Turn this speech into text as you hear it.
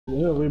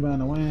He'll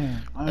rebound and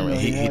win. I I ain't mean, know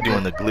he he had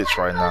doing that. the glitch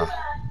right now.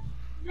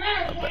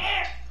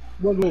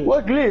 What glitch?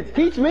 What glitch?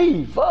 Teach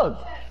me.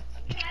 Fuck.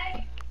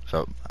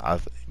 So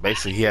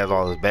basically, he has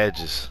all his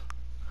badges.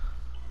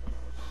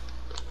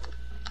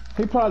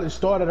 He probably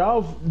started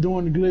off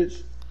doing the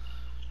glitch.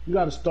 You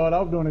got to start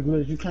off doing the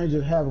glitch. You can't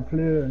just have a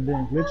player and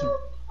then glitch him.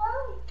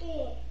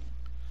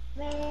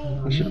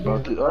 I should have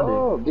brought this.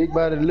 Oh, big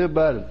body, little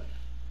body.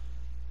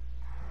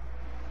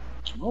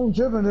 I'm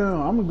tripping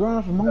them. I'm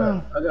going for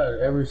mine. I got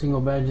every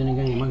single badge in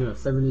the game. I got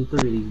 73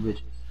 of these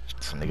bitches.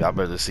 So, nigga, I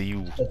better see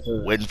you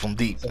wetting from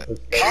deep.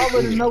 I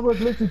already know what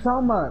glitch you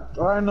talking about.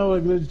 I already know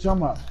what glitch you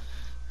talking about.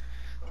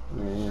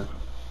 Yeah,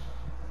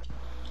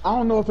 I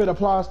don't know if it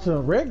applies to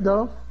Rick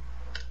though.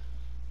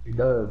 it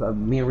does.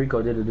 Me and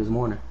Rico did it this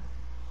morning.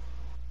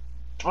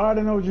 I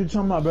already know what you're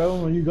talking about,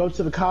 bro. When you go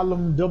to the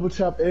column, double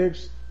tap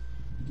X.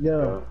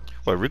 Yeah.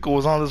 Wait, Rico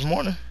was on this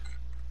morning?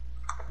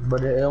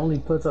 But it only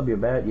puts up your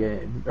badge,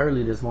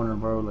 early this morning,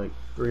 bro, like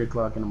 3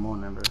 o'clock in the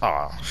morning, bro. Oh,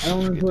 I don't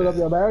want to put up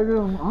your badge. I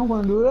don't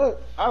want to do that.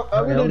 I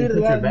really did it put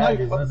your last night.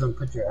 badges, it doesn't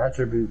put your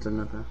attributes or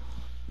nothing.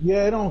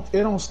 Yeah, it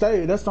don't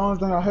stay. That's the only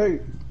thing I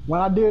hate. When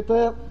I did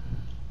that,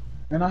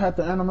 and I had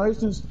the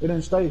animations, it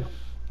didn't stay.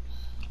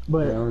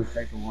 But It only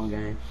stays for one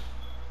game.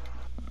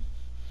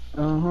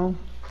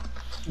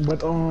 But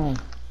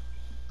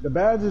the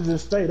badges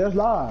just stay. That's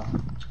live.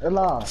 That's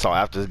live. so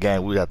after this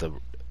game, we have to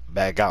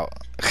back out.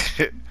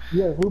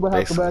 Yeah, we would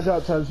have to back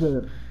out type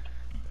shit.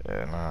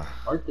 Yeah, nah.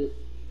 Worth it.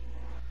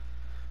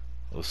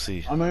 We'll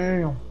see. I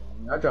mean,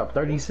 I dropped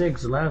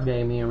 36 the last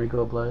game me and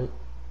Rico played.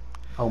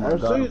 Oh my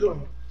that's god.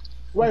 season.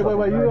 Wait.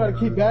 You gotta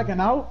keep backing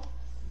out.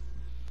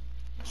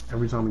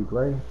 Every time we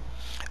play.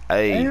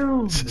 Hey,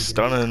 Damn.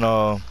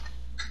 Stunna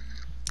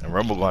and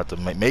Rambo gonna have to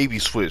maybe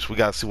switch. We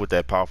gotta see what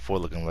that power 4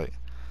 looking like.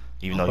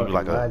 Even though you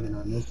like a. lagging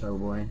on this hoe,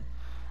 boy.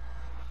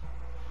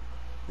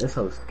 This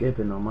hoe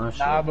skipping on my shit.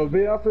 Nah, but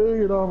B, I feel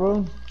you though,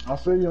 bro. I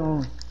feel you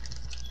on.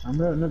 I'm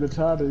that nigga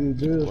tired of these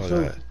deals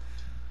too.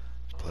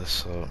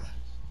 Bless up.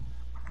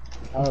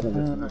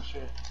 That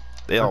shit.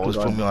 They always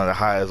put me on the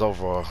highest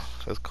overall.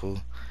 That's cool.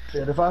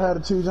 Shit, if I had a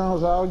T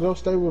Jones, I would go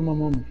stay with my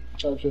mama.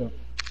 Type shit.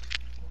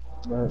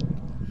 But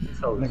This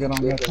hoe nigga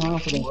don't got time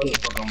for that shit.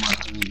 motherfucker on my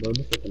team, bro.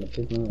 This shit gonna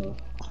piss me off.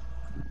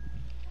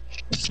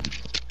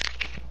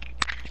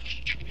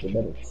 You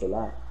better chill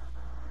out.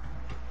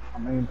 I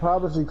mean,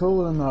 privacy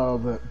cool and all,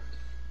 but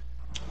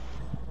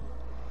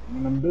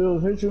when them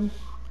bills hit you,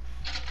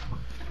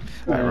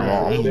 Hey,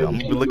 Ramon, I'm gonna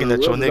be looking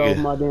at your Rub it off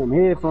nigga. my damn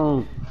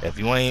headphones. If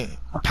you ain't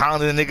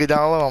pounding the nigga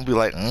down low, I'm gonna be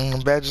like,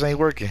 badges ain't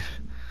working.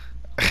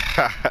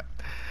 I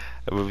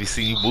will be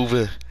seeing you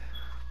moving.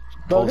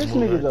 Bro, this Post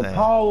move, nigga's a everything.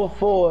 power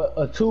for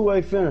a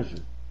two-way finisher.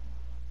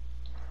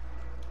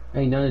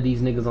 Ain't none of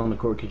these niggas on the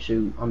court can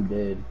shoot. I'm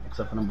dead,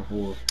 except for number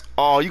 4.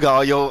 Oh, you got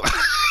all your,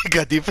 you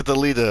got defensive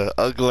leader,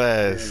 ugly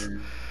ass.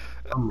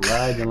 I'm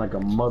lagging like a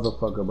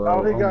motherfucker,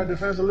 bro. oh, he got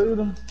defensive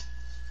leader.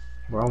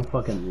 Bro, I'm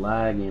fucking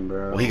lagging,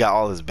 bro. Well, he got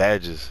all his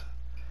badges.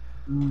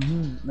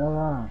 No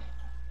lie.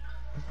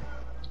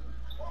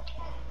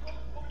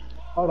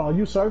 Hold on,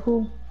 you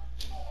circle?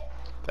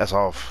 That's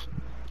off.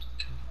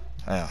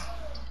 Damn.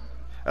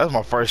 That was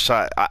my first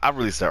shot. I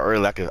really said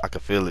early. I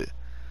could feel it.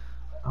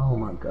 Oh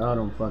my god,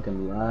 I'm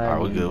fucking lagging.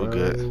 Alright, we good, bro. we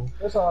good.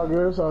 It's all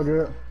good. It's all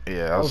good.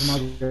 Yeah, That was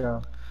my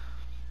girl.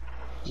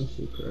 This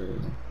shit crazy.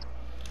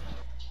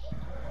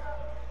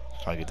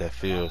 trying to get that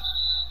feel.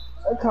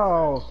 That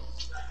call.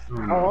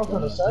 Oh, I was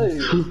gonna say.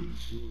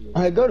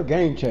 Hey, go to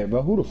game chat,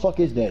 bro. Who the fuck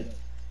is that?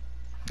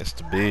 It's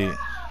the big.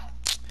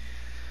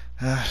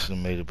 I should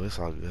have made it, but it's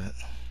all good.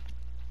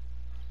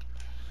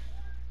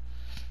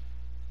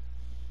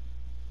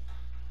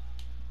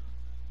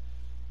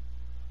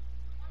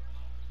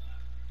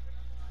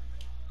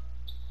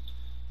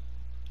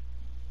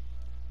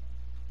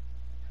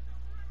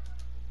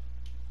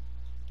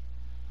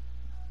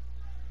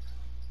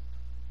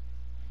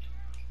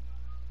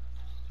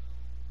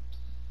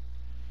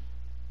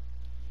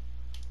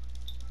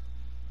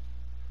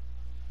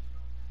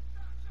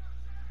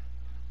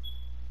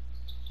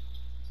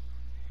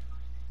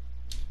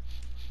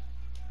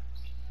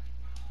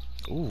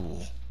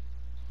 Ooh.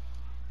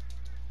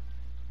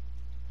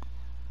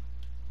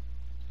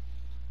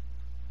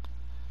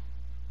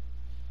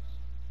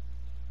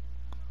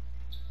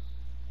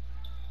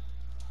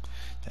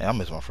 Damn, I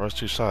missed my first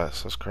 2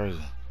 shots. That's crazy.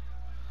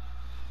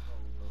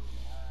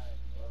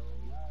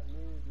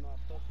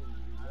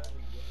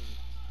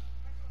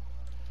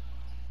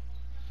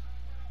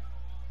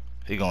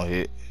 He gonna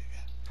hit.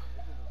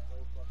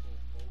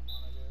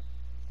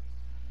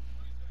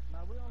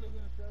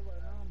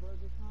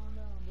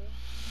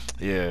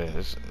 Yeah,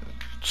 it's,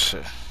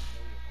 shit.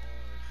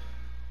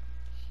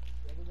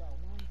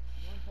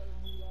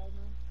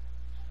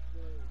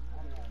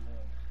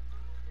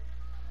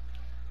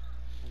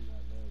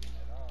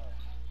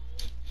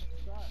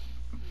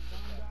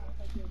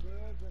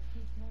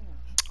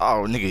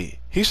 Oh, nigga,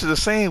 he should have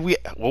seen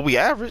what we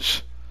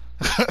average.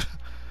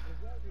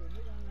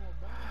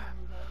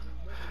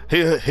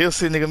 He'll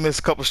see nigga miss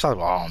a couple shots.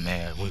 Oh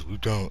man, we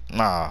don't.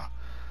 Nah,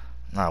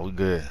 we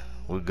good.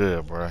 We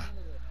good, bro.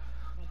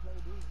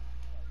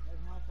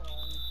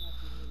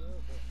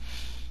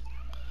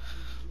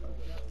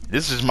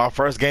 This is my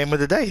first game of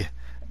the day.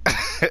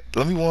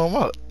 Let me warm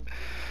up.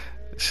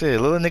 Shit,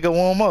 little nigga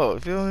warm up. You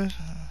feel me?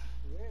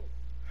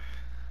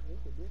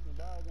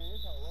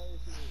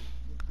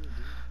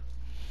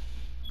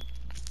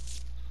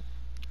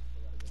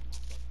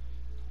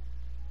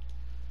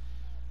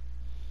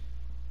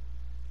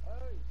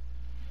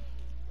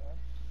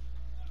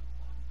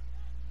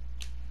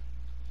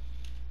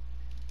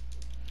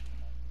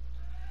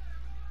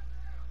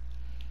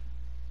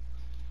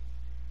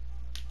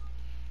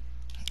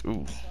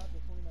 Ooh.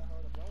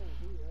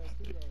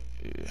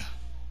 Yeah.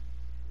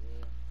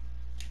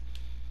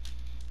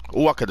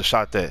 Ooh, I could have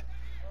shot that.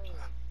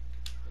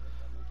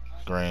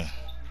 Green.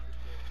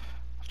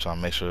 I'm trying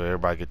to make sure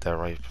everybody get that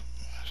right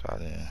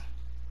shot in.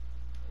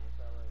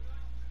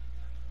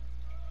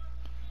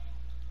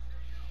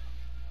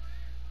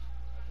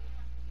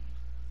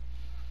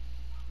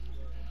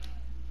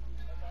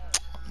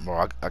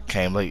 Bro, I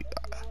came late.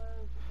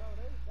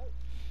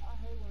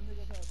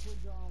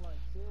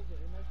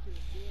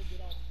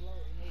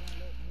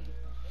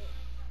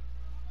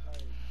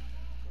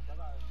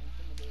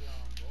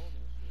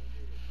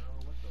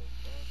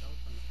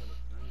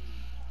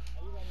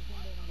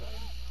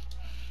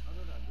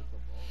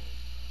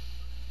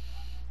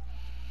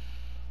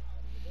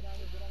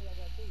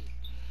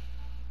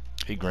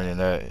 He grinning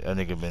that. That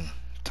nigga been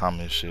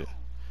timing his shit.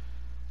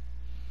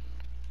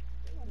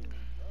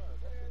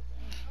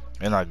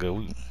 Ain't not good.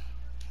 We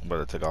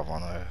better take off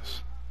on our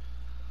ass.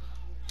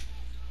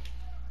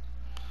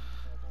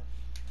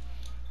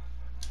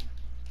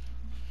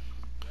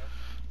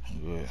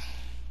 Good.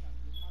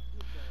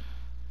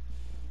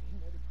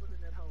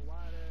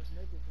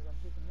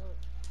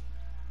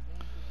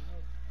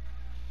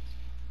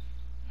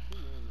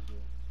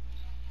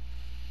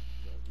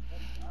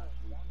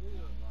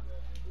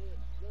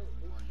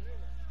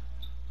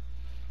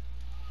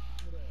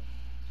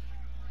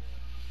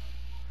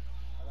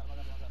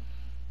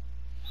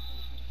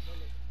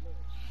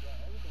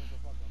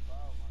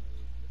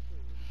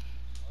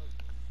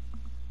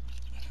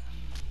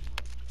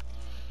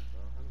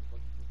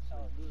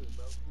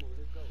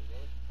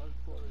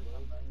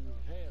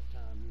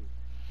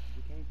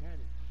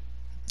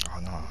 Oh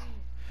no.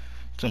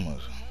 Too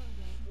much.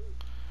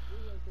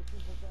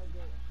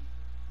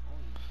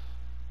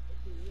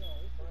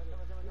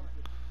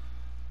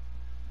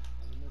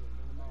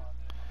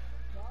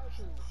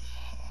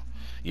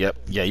 Yep.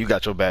 Yeah, you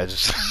got your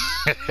badges.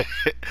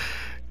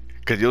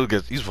 Cause you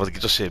supposed to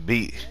get your shit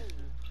beat.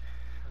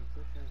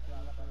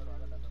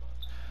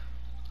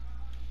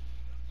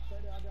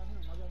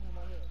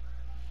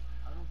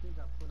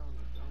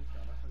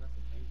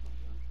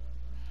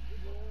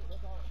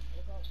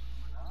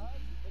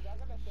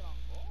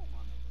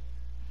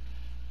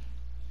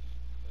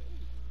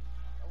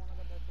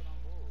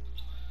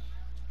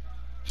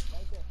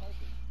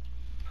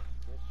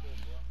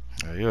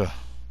 Yeah.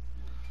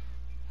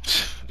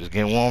 Just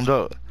getting warmed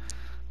up.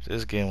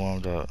 Just getting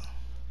warmed up.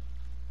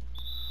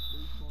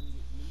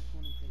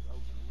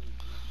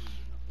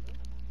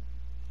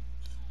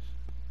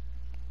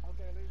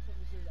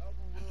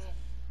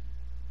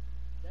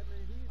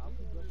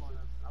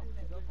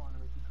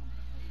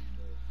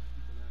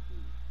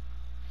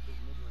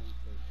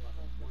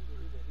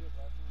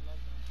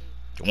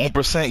 The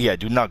 1%, yeah,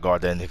 do not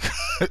guard that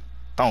nigga.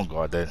 Don't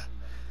guard that.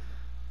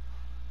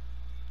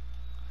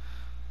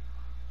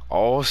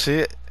 Oh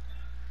shit.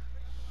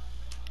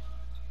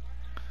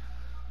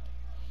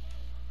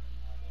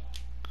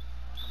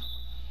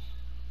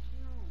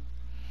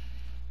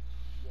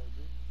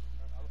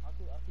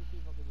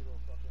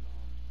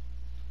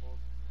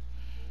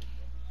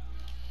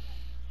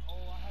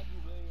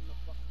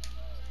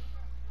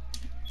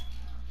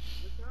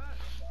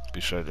 Be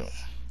sure to.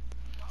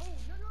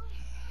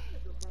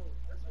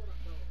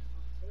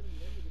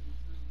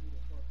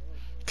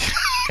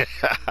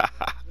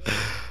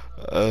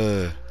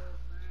 uh,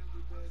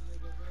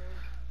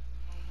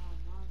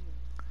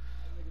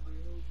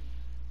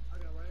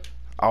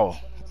 oh,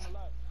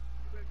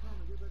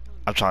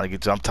 I'm trying to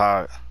get to. I'm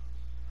tired.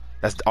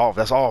 That's off.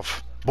 That's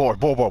off.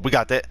 Board. We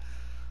got that.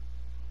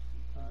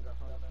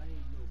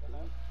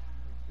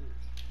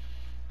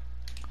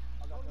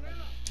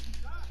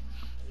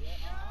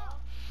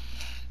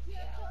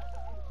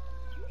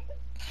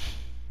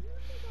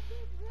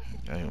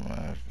 Hey,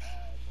 man.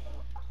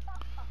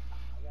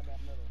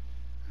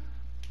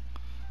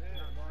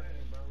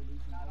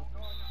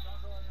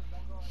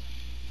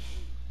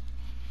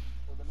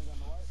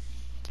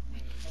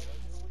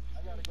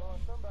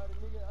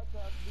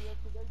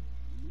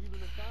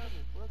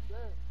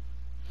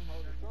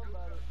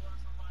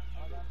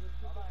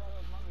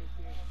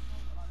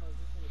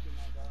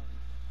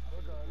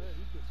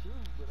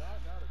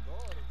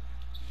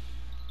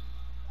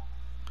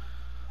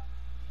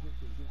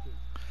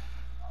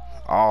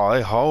 Oh,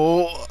 they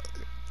hold.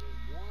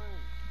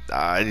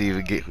 I didn't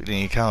even get. Didn't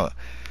even count.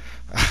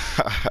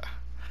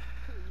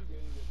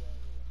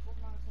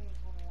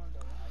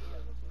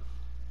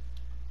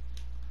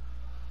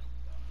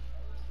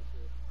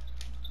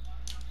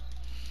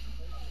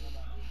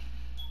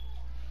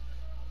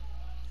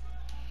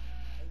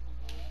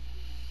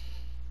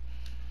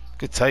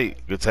 Good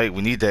take. Good take.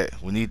 We need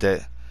that. We need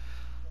that.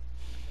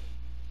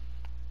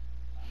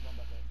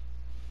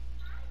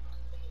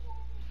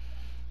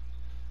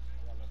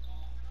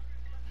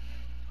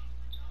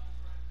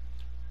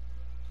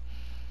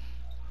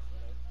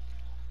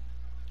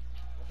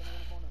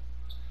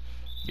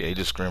 Yeah, he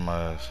just screamed my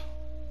ass.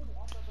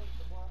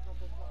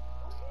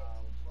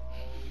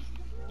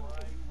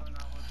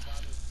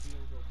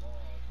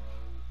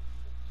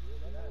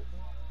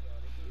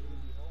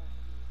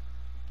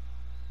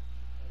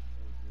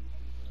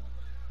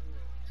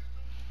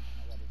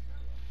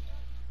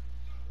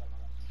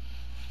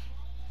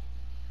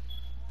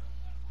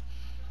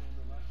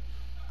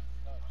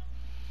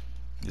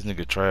 This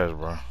nigga trash,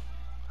 bro.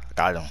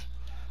 Got him.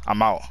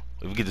 I'm out.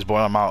 If we get this boy,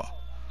 I'm out.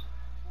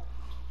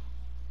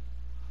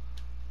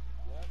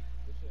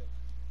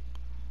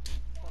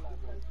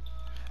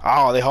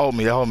 Oh, they hold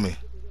me. They hold me.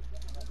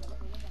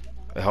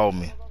 They hold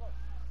me.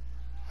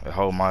 They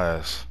hold my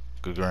ass.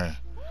 Good green.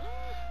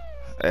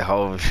 They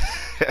hold me.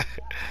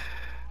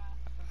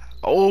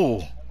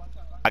 Oh,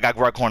 I got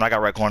right corner. I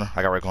got right corner.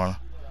 I got right corner.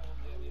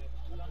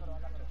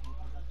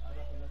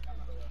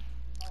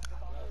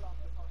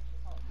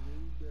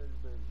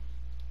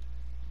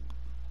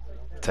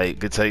 Take.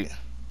 Good take.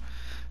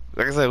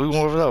 Like I said, we went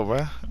over it up,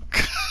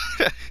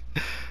 bro.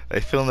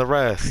 They feeling the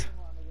wrath.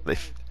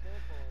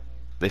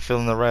 They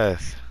feeling the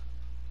wrath.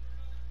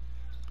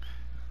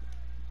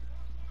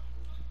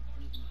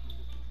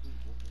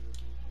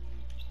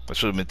 That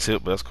should have been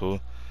tipped, but that's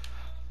cool.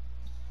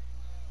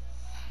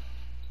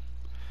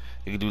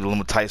 You can do the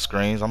little tight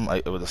screens. I'm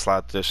able to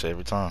slide through this shit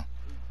every time.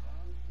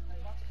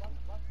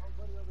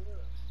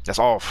 That's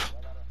off.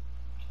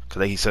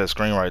 Cause he said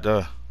screen right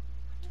there.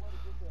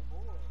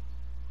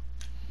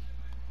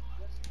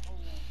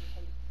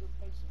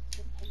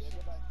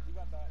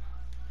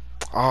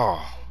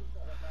 Oh.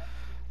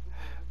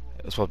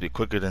 It's supposed to be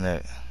quicker than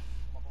that.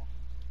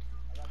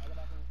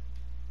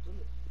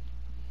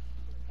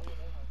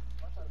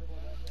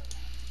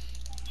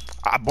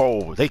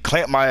 Bro, they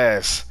clamped my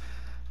ass.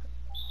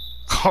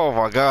 Oh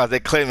my god, they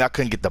clamped me. I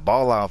couldn't get the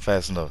ball out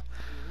fast enough.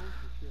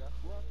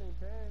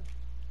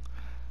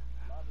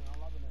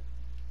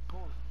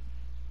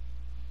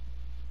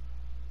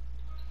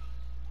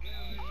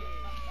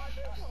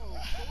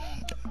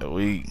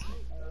 We.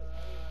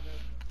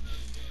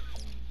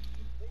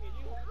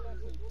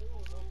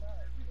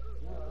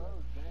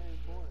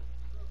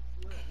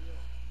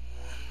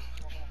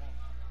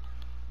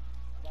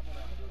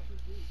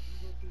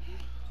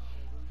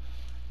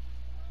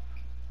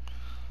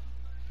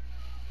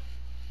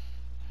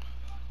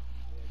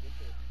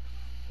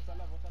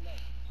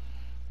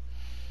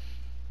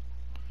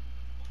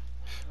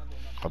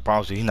 I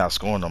promise you, he not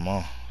scoring no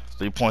more.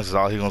 3 points is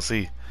all he gonna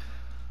see.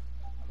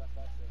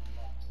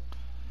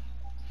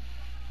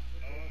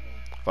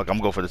 Fuck, I'm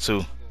gonna go for the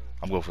 2.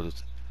 I'm going for the 2.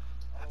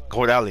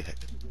 Go with alley.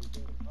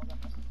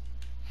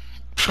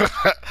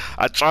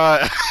 I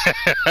tried.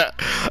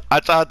 I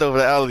tried over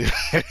the alley.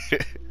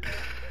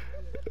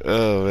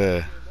 Oh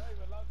man.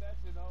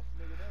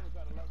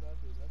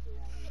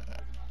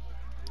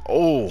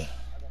 Oh.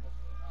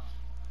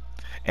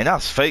 And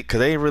that's fake because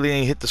they really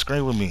ain't hit the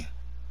screen with me.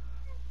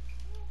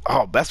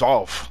 Oh, that's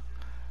off.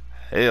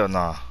 Hell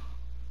nah.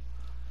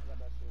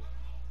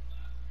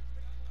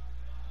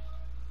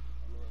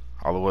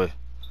 All the way.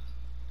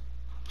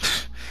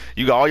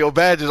 You got all your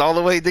badges all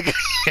the way, nigga.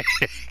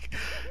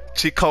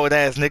 Cheat code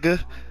ass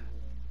nigga.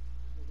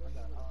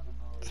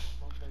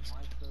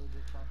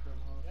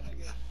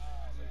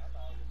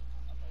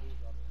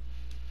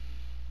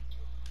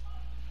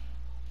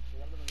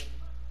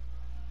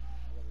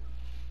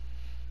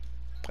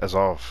 That's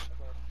off.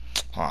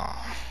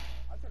 Ah.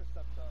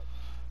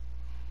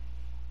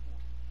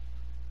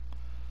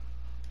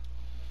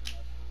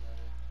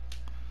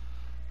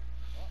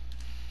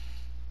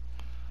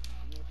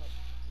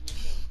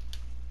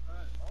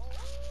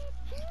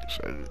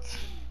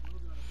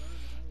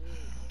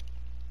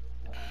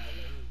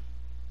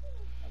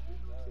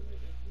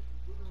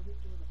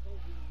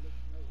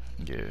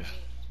 Yeah.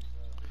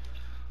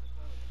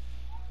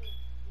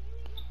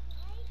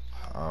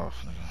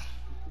 Off,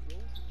 nigga.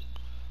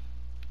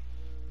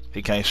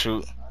 He can't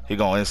shoot. He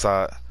going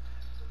inside.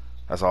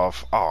 That's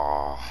off.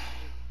 Aw.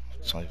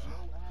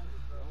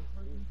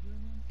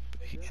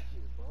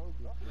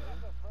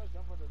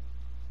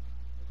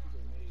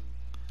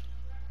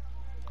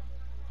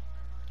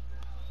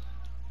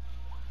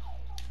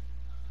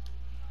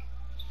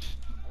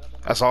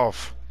 That's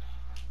off.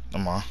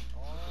 Come on.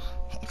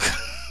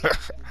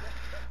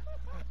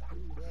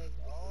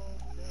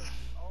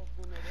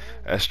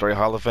 That's straight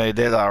Hall of Fame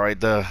dead eye right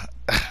there.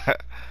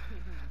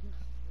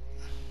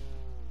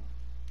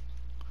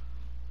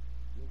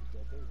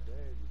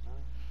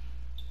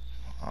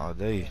 All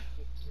day.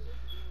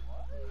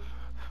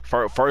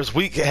 First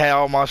week had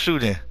all my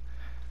shooting.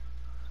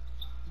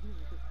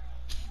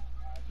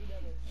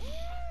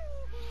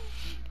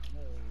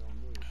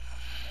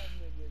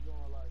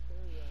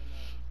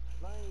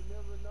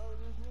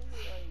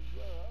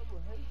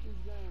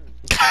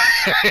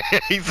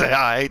 He said,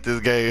 I hate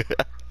this game.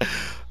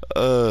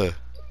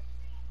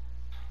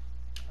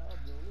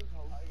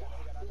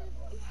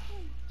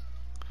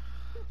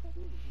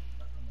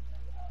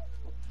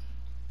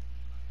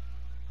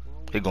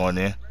 He going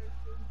in.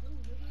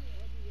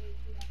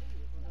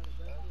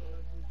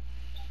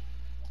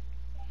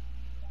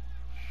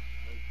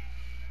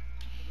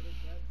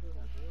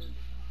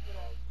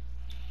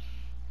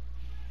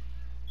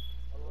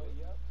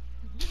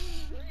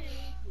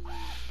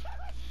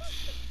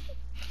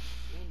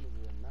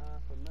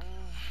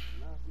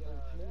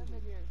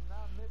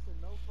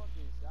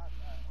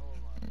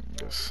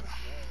 Yes.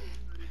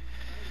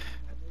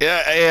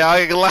 Yeah, I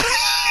ain't gonna lie.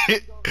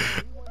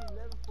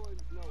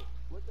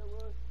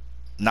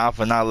 9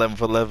 for 9, 11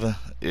 for 11.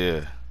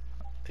 Yeah,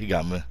 he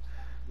got me.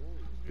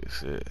 Good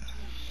shit.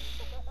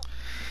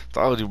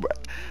 Told you, bro.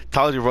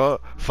 Told you, bro.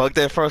 Fuck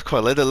that first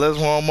quarter. Let's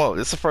warm up.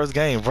 It's the first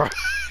game, bro.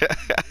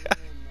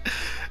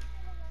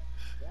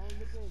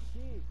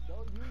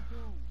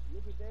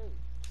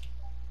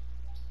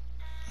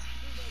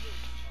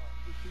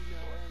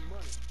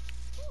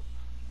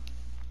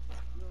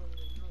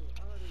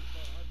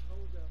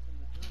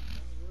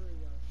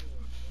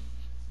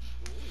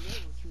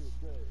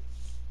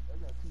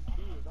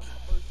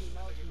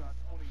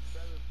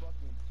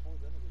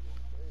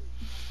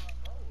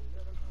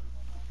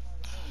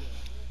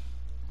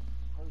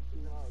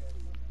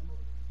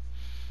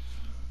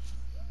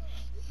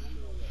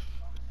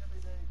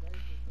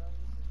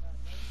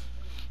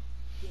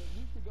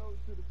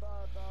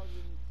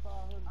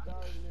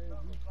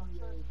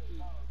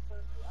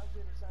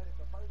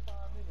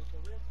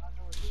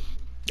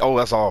 Oh,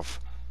 that's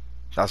off.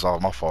 That's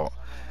off. My fault.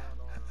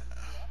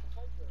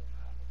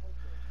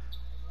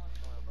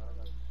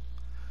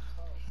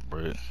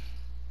 Bro.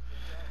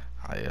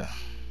 Oh, yeah.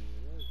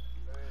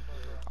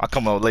 I'm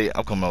coming out late.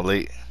 I'm coming out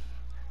late.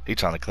 He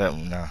trying to clap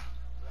me now.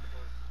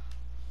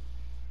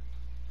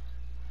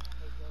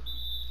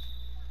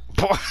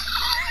 Boy.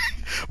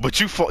 But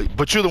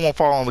you're the one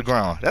fall on the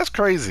ground. That's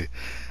crazy.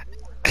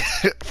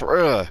 For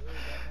real.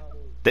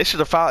 They should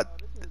have fouled.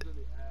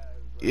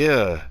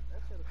 Yeah.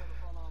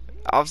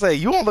 I'm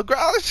saying you on the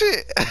ground and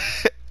shit.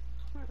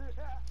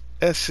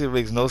 That shit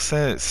makes no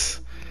sense.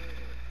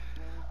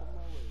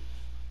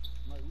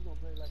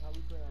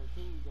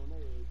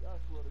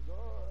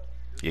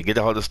 Yeah, get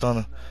the hold of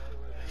Stunna.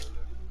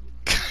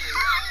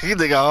 You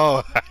think,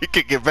 oh, you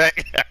can get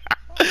back.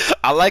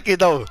 I like it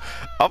though.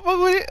 I fuck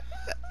with it.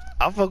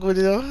 I fuck with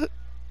it though.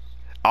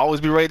 I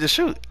always be ready to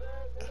shoot.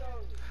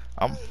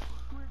 I'm.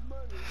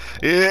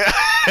 Yeah.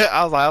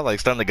 I was like,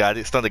 Stunna got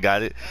it. Stunna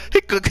got it.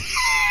 He could.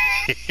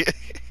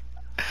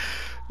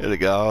 There they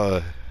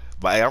go.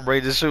 But hey, I'm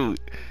ready to shoot.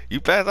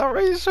 You pass, I'm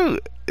ready to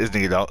shoot. This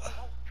nigga don't.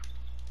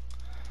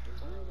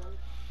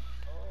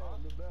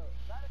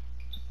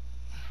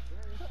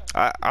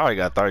 I already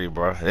got 30,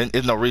 bro.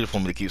 There's no reason for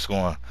me to keep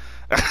scoring.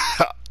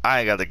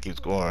 I ain't got to keep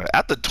scoring.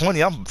 After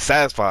 20, I'm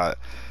satisfied.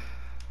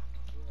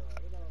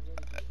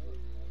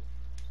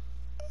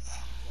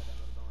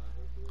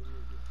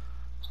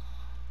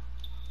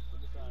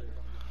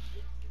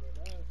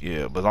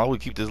 Yeah, but as long as we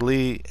keep this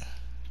lead.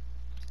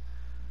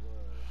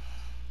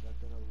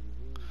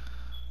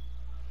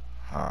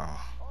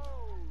 Oh.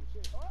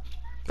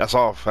 That's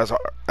off. That's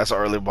an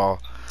early ball.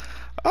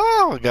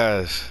 Oh my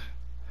gosh.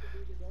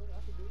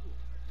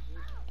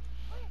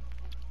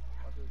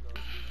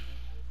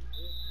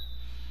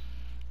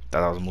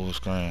 Thought I was moving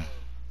screen.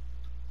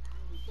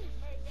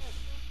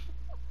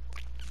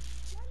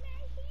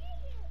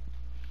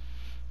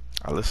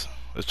 Alright,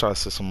 let's try to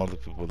set some other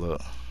people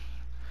up.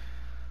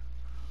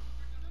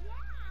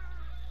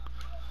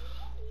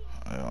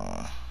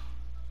 Uh,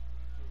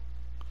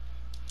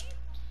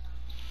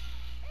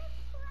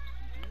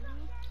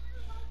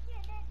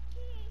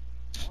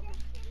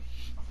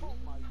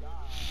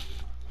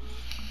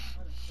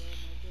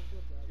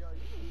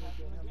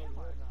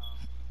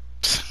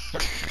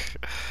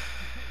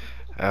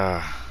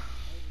 uh,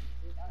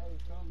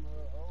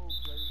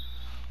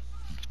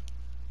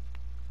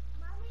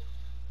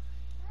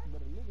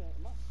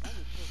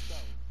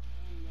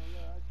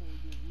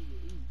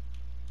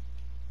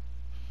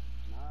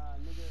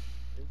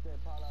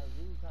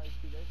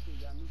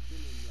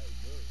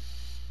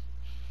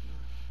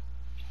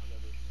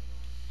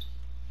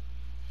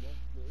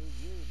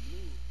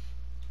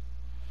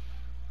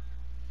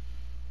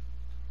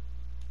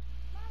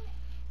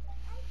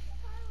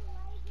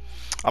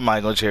 I'm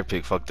not gonna cherry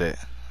pick. Fuck that.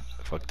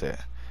 Fuck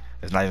that.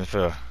 It's not even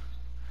fair.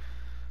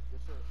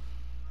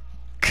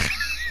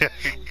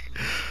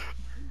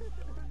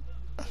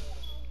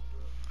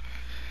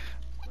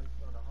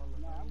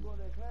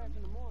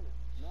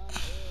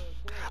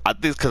 I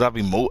think it's cause I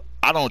be move.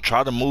 I don't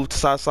try to move to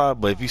side side,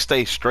 but if you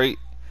stay straight,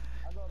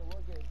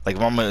 like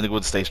if I'm a nigga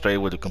would stay straight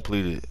with it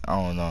completed. I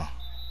don't know.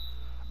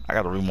 I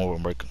gotta remove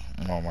and break.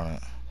 More on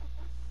it.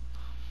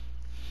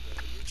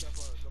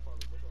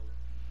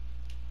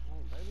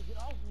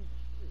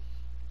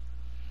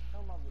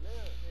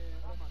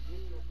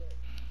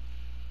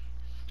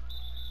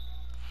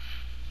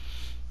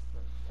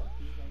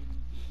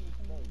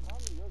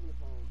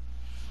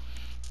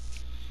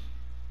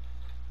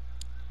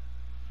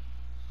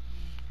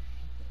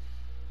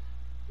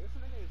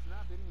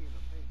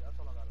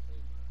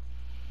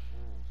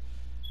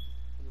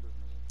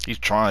 He's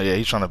trying, yeah,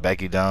 he's trying to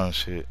back you down and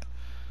shit.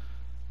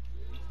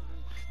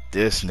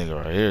 This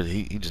nigga right here,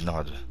 he just know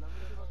how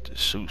to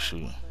shoot.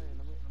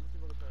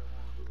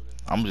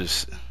 I'm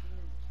just,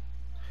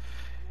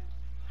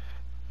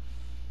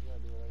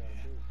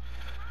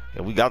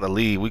 yeah, we got the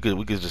lead. We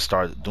could just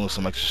start doing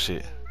some extra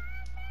shit.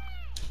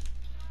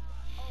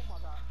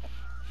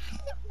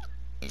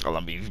 Well, I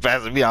mean, if you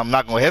pass to me, I'm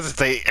not gonna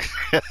hesitate.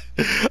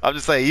 I'm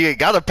just saying, you ain't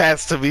gotta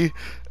pass to me.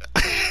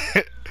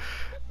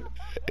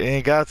 You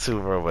ain't got to,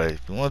 bro, but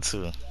if you want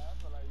to.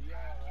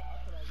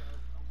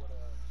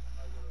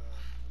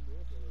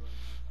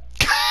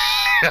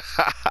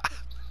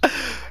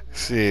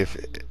 See if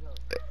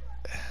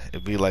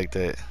it be like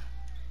that.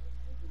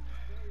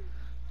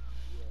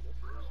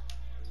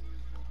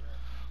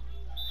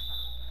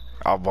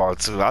 I'll ball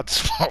too. I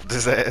just bumped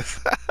his ass.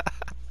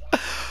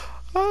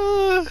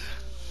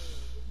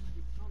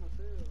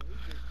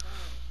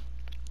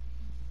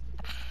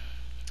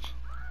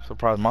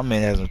 Surprised my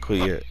man hasn't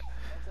quit yet.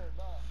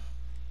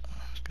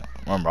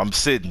 Remember, I'm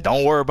sitting.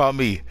 Don't worry about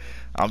me.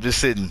 I'm just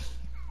sitting.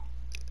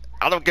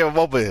 I don't give a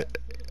moment.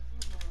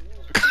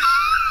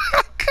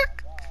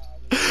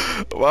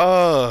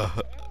 Wow.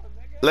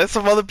 Let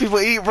some other people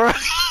eat, bro.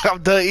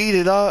 I'm done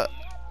eating, dog.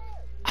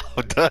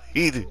 I'm done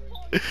eating.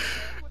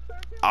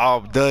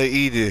 I'm done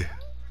eating.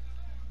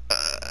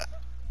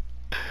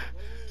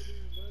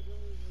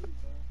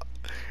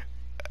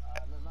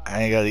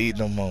 I ain't gotta eat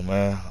no more,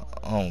 man.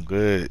 I'm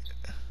good.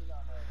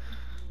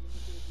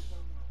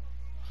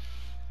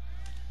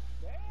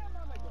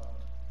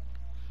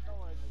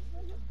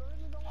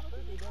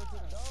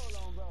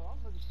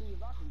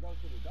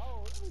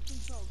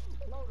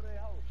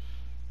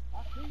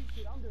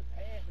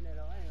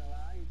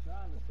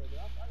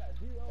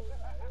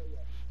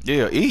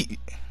 Yeah, eat.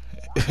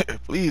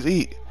 Please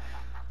eat.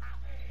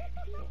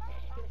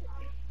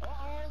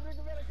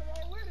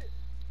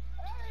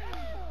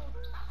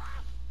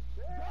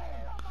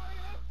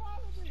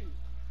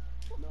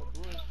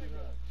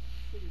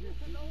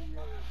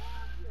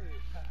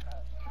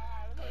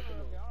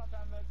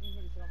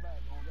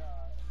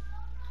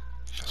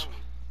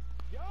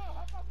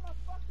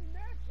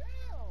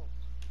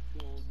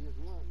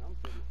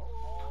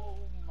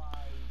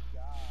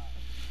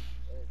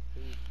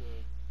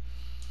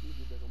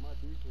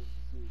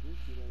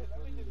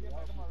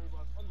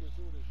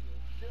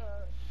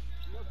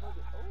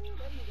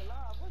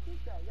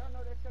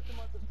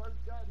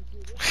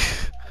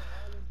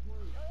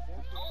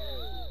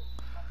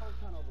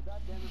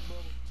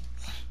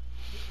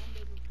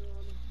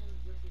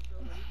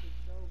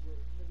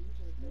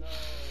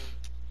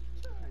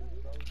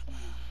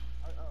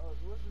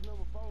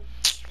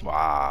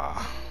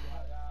 Wow.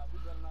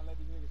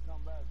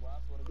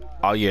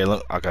 Oh yeah,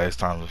 look. Okay, it's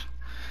time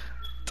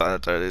to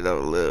turn it up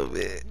a little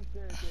bit.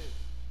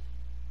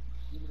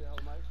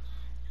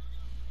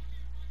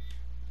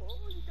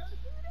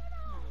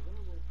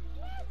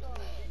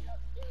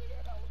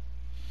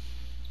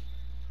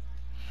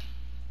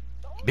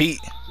 Beat.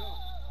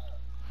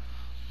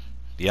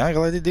 Yeah, I ain't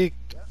gonna let it dig.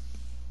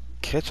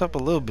 Catch up a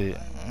little bit.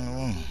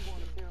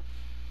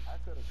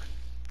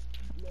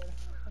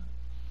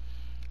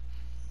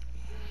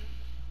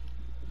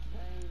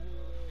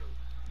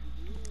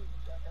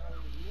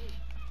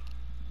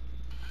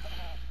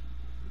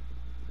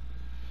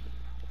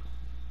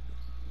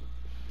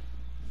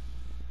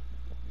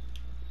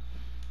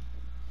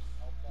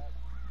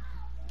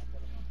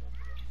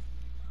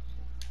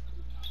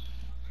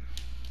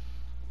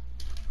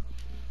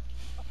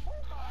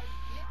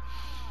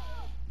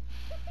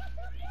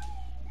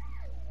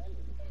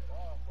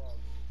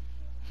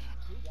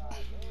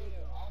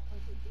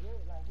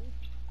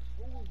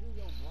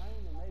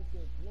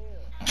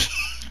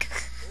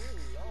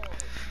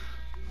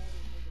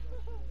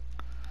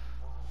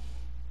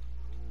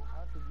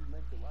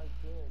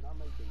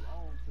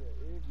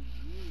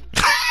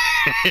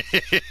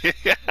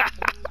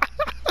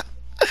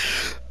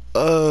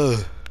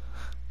 uh.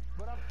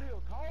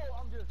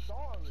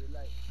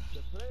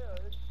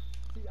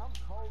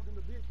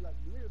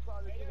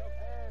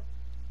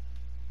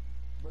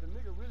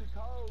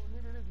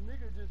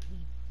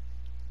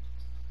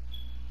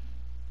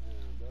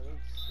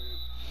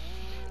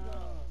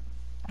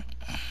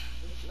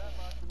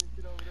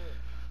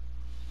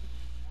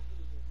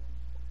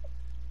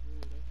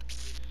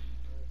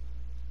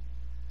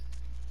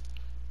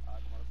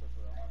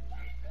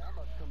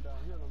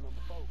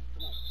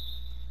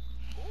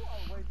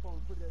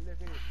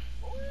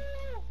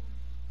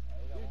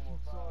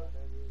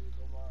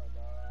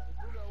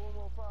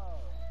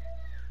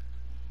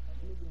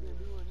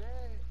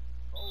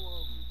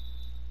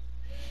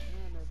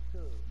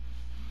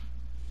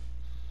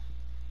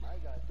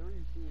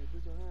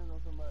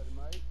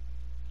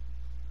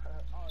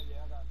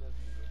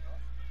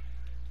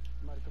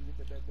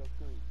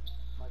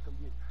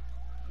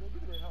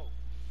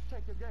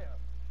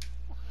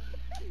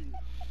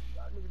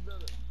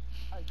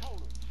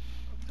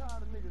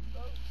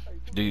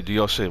 Do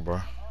your shit,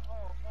 bro.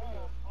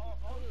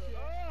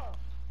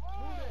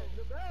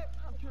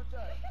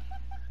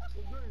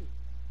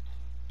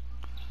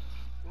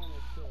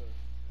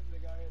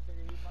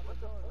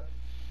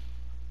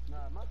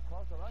 Nah, my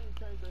crossover, I ain't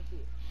changed that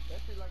shit. That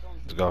shit like on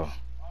Let's go.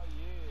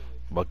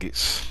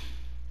 Buckets.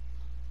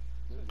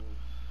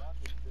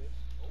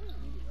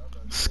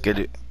 Skid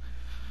it.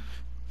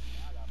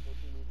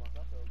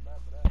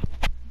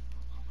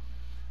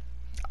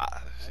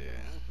 Ah, shit.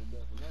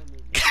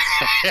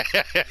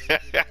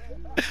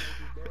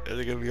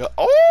 They're gonna be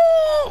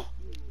oh!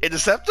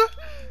 Interceptor?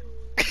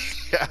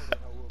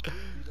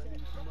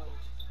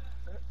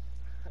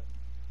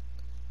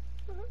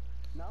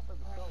 Nah, I'm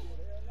supposed to go.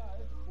 Hell nah,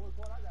 it's the fourth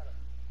quarter. I gotta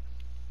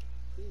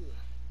steal.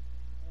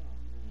 Oh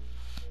man,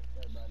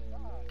 everybody in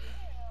there.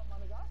 Damn, my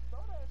nigga, I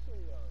stole that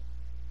shit, yo.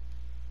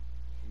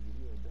 Nigga,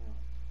 you a dumb.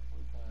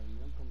 I'm tired of me.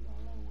 I'm coming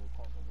down the lane with a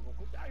crossover. We're gonna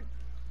put stay,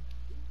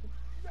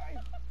 stay,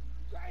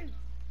 stay,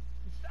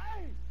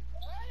 stay.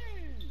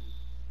 Hey,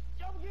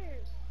 jump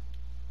again.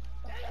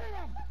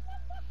 Damn.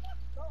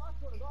 Bro, I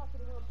swear to God, I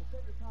should have won the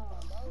second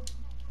time, bro.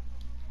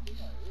 He's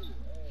like, really,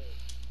 hey.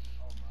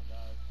 Oh my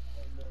gosh.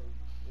 Hey, bro.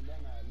 They're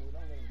not, nigga,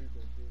 don't let him beat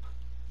that shit.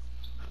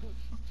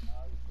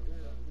 I was so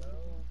dumb,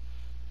 bro.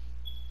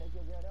 Take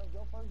your girl, that was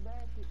your first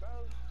basket,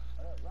 bro.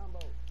 Rambo.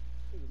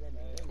 Look at that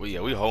nigga. Well,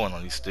 yeah, we holding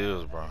on these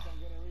steals, bro. Come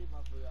get a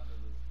rebound for y'all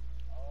niggas.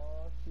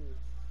 Oh, shit.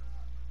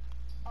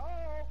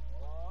 Oh!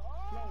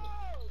 Oh!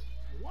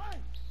 What?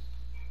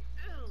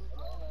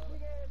 Oh,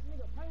 big ass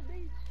nigga, paint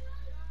deep.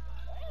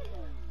 Hey!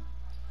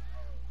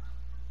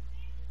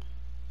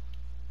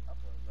 I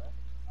feel bad.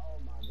 Oh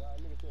my god,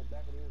 nigga to the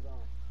back of the end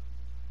zone.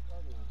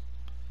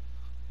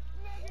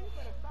 Nigga, you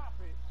better stop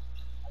it.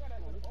 I got that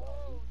shit.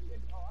 Oh,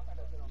 shit. Oh, I got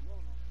that shit on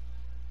Bruno.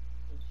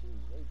 They cheat.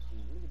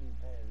 Look at these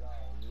pads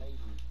all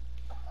lady.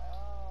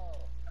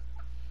 Oh.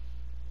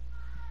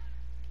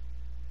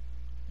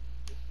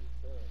 This shit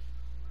tough.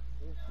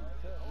 This shit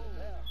tough. Oh,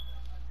 yeah.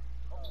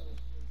 Oh,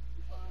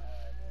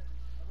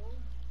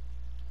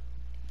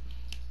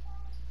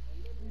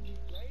 let me be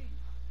great.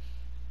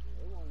 Yeah,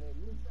 they won't let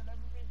me. Let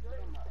me be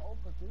great. I'm like 0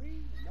 for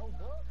 3. No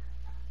buck.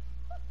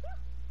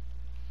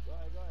 Go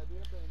ahead. Do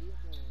your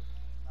thing.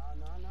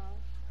 Nah.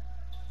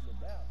 The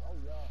bell. Oh,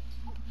 yeah.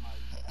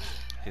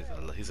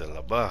 He's a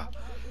LeBron.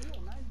 You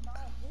on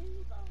 95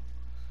 feet?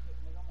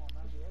 Nigga, I'm on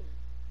 98.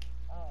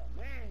 Oh,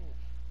 man.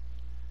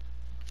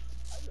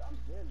 I'm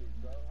jealous,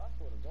 bro. I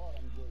swear to God,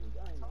 I'm jealous.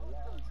 I ain't gonna lie.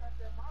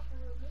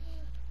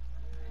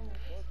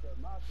 Fuck that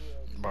my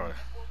career. Bro,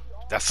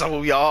 that's something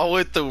we all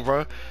went through,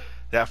 bro.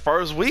 That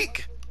first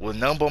week was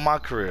number my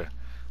career.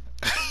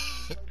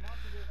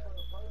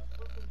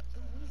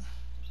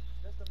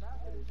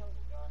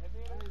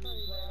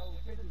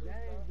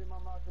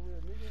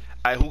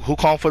 Hey, who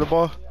called for the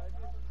ball?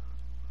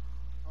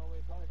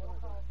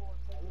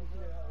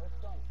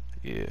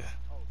 Yeah.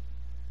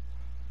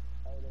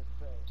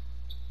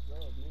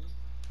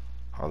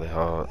 Holly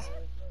hard.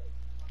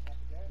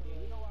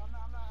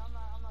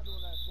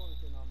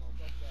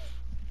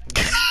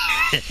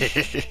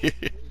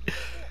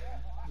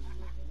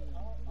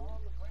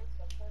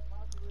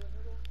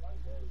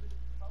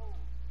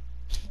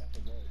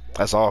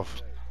 That's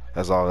off.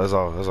 That's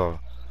off.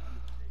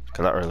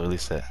 Cause I early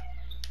released that.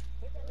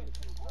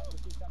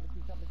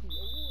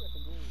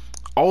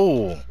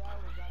 Oh.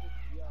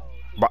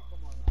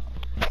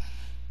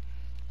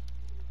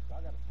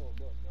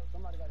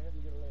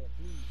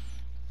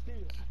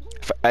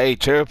 Hey,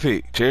 cherry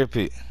pick.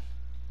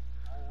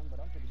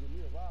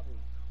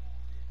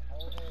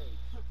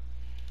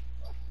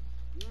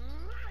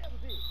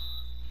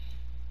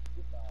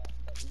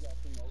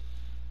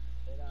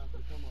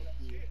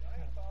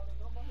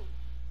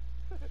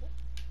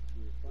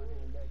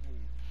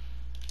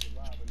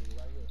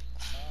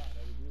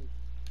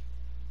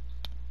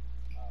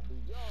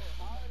 Yo,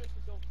 how is this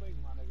so fake,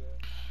 my nigga?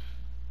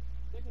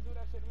 They can do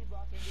that shit to me,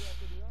 but I can't do that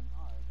shit to them?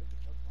 Alright, what the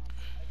fuck, man?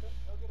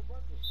 Go get a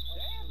bucket.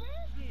 Damn,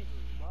 man!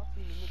 Bro, I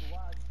seen the nigga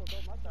wide as fuck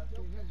up. I thought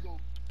he was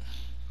going.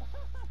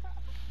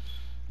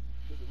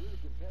 Nigga really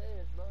can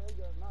pass, bro. They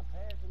got not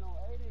passing on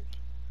 80.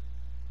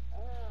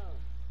 Damn.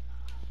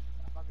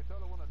 My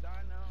controller wanna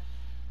die now?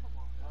 Come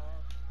on,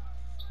 man.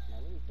 Now,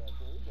 let me start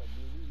doing. We got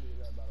really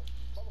about a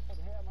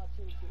motherfucking hair my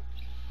chin shit.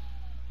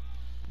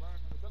 Bro, my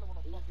controller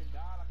wanna fucking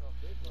die like a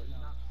bitch right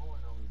now. Not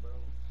scoring on me, bro.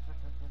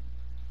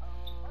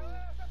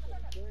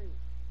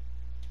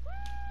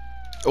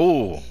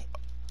 Oh.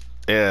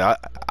 Yeah,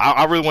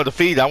 I really wanted to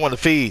feed. I wanted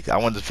to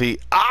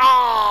feed.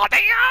 Oh, damn!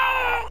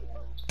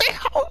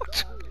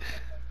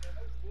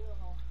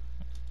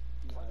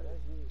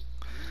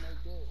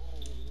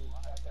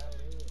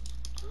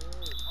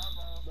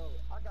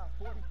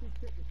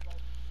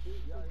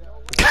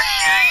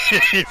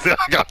 He said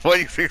I got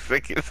 46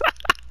 seconds.